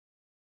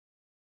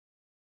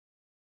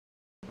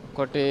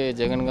ఒకటి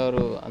జగన్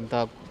గారు అంత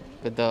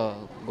పెద్ద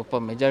గొప్ప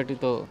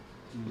మెజారిటీతో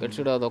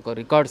గెలిచుడు అదొక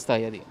రికార్డ్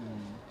స్థాయి అది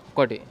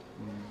ఒకటి.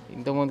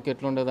 ఇంతకుముందుకి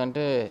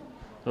ఎట్లుండేదంటే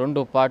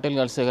 2 పార్టీలు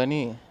కలిస్తే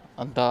కానీ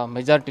అంత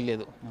మెజారిటీ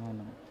లేదు.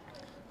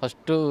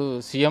 ఫస్ట్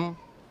సీఎం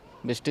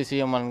బెస్ట్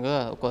సీఎం అనగా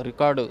ఒక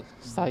రికార్డు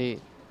స్థాయి.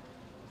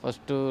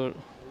 ఫస్ట్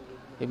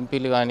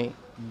ఎంపీలు కానీ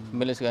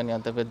ఎమ్మెల్యేస్ కానీ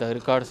అంత పెద్ద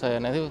రికార్డు స్థాయి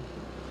అనేది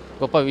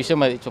గొప్ప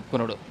విషయం అది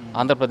చెప్పుకున్నాడు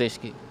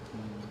ఆంధ్రప్రదేశ్కి.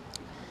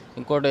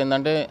 ఇంకోటి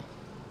ఏంటంటే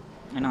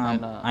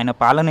ఆయన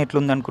పాలన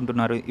ఎట్లుంది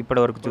అనుకుంటున్నారు ఇప్పటి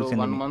వరకు చూసి?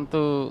 1 మంత్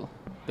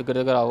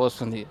దగ్గర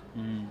వస్తుంది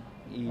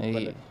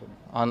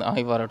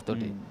ఈ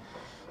వారటితోటి.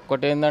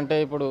 ఒకటి ఏంటంటే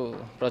ఇప్పుడు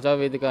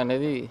ప్రజావేదిక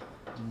అనేది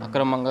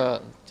అక్రమంగా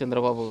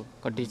చంద్రబాబు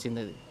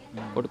కట్టించింది, అది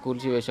ఒకటి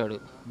కూల్చివేశాడు,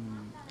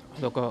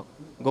 అదొక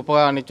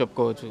గొప్పగా అని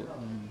చెప్పుకోవచ్చు.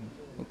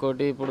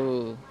 ఇంకోటి ఇప్పుడు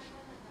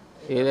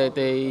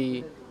ఏదైతే ఈ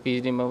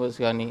పీజీ మెంబర్స్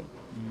కానీ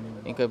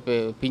ఇంకా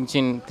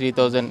పింఛన్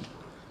 3000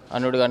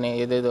 అన్నుడు కానీ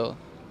ఏదేదో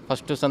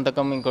ఫస్ట్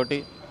సంతకం ఇంకోటి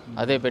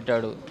అదే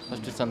పెట్టాడు.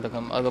 ఫస్ట్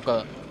సంతకం అదొక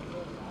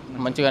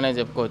మంచిగానే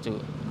చెప్పుకోవచ్చు.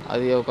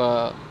 అది ఒక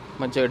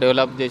మంచిగా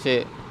డెవలప్ చేసే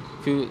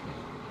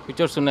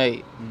ఫ్యూచర్స్ ఉన్నాయి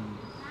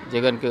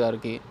జగన్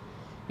గారికి.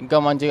 ఇంకా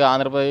మంచిగా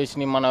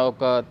ఆంధ్రప్రదేశ్ని మన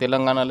ఒక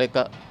తెలంగాణ లెక్క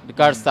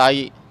రికార్డ్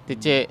స్థాయి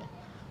తెచ్చే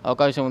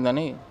అవకాశం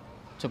ఉందని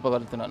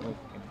చెప్పగలుగుతున్నాను.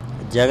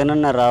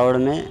 జగనన్న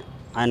రావడమే,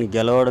 ఆయన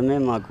గెలవడమే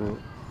మాకు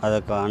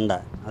అదొక అండ,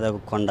 అదొక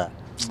కొండ.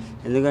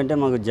 ఎందుకంటే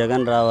మాకు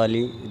జగన్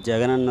రావాలి,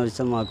 జగనన్న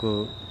వస్తే మాకు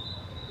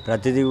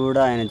ప్రతిదీ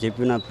కూడా ఆయన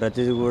చెప్పిన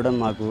ప్రతిదీ కూడా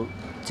మాకు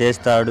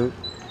చేస్తాడు.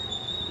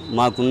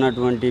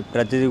 మాకున్నటువంటి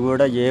ప్రతిదీ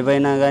కూడా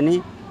ఏవైనా కానీ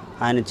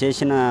ఆయన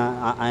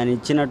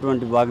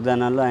ఇచ్చినటువంటి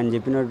వాగ్దానాలు, ఆయన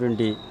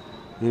చెప్పినటువంటి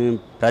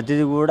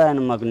ప్రతిదీ కూడా ఆయన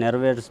మాకు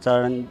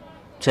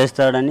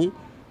చేస్తాడని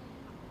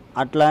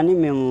అట్లా అని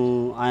మేము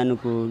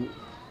ఆయనకు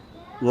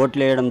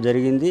ఓట్లు వేయడం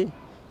జరిగింది.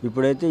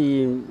 ఇప్పుడైతే ఈ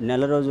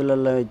నెల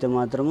రోజులలో అయితే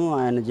మాత్రము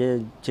ఆయన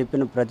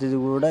చెప్పిన ప్రతిదీ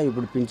కూడా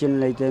ఇప్పుడు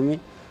పింఛన్లు అయితేమి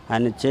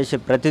ఆయన చేసే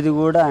ప్రతిదీ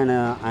కూడా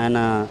ఆయన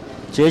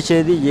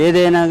చేసేది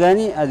ఏదైనా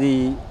కానీ అది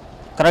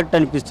కరెక్ట్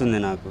అనిపిస్తుంది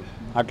నాకు.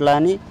 అట్లా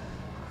అని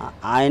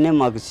ఆయనే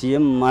మాకు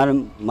సీఎం,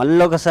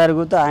 మళ్ళీ ఒకసారి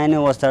కూడా ఆయనే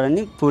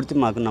వస్తాడని పూర్తి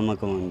మాకు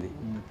నమ్మకం ఉంది.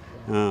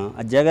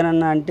 జగన్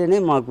అన్న అంటేనే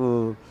మాకు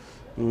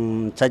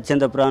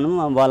చచ్చేంత ప్రాణం.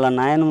 వాళ్ళ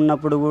నాయన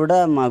ఉన్నప్పుడు కూడా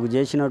మాకు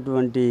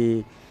చేసినటువంటి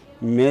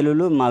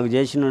మేలులు, మాకు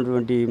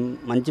చేసినటువంటి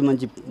మంచి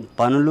మంచి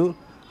పనులు,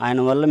 ఆయన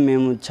వల్ల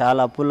మేము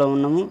చాలా అప్పుల్లో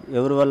ఉన్నాము.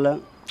 ఎవరి వల్ల?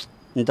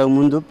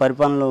 ఇంతకుముందు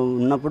పరిపాలనలో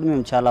ఉన్నప్పుడు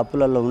మేము చాలా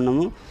అప్పులలో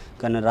ఉన్నాము.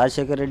 కానీ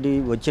రాజశేఖర రెడ్డి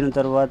వచ్చిన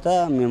తర్వాత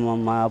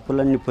మా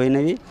అప్పులన్నీ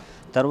పోయినవి.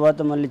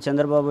 తర్వాత మళ్ళీ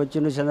చంద్రబాబు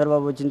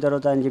వచ్చిన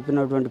తర్వాత ఆయన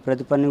చెప్పినటువంటి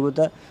ప్రతి పని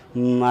కూడా,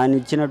 ఆయన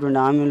ఇచ్చినటువంటి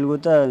హామీలు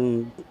కూడా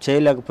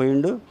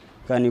చేయలేకపోయిండు.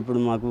 కానీ ఇప్పుడు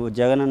మాకు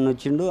జగన్ అన్న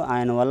వచ్చిండు,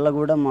 ఆయన వల్ల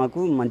కూడా మాకు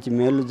మంచి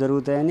మేలు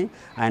జరుగుతాయని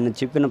ఆయన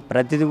చెప్పిన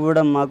ప్రతిదీ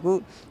కూడా మాకు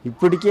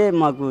ఇప్పటికే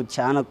మాకు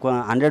చాలా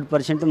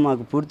 100%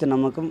 మాకు పూర్తి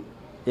నమ్మకం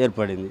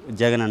ఏర్పడింది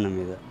జగన్ అన్న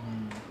మీద.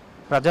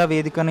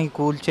 ప్రజావేదికని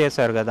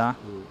కూల్చేశారు కదా,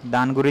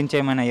 దాని గురించి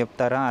ఏమైనా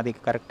చెప్తారా? అది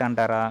కరెక్ట్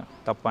అంటారా,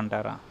 తప్పు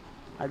అంటారా?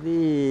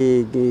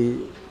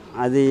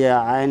 అది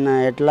ఆయన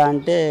ఎట్లా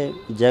అంటే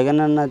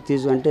జగన్ అన్న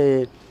అంటే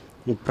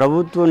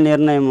ప్రభుత్వ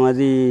నిర్ణయం,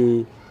 అది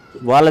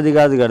వాళ్ళది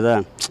కాదు కదా.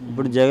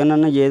 ఇప్పుడు జగన్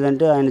అన్న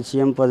ఏదంటే ఆయన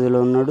సీఎం పదవిలో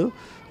ఉన్నాడు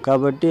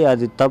కాబట్టి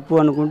అది తప్పు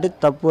అనుకుంటే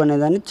తప్పు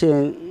అనేదాన్ని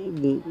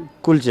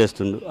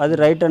కూల్చేస్తుండు, అది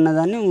రైట్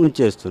అన్నదాన్ని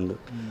ఉంచేస్తుండు.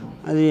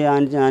 అది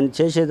ఆయన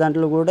చేసే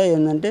దాంట్లో కూడా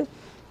ఏంటంటే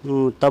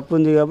తప్పు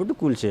ఉంది కాబట్టి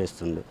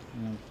కూల్చేస్తుండు.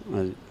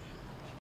 అది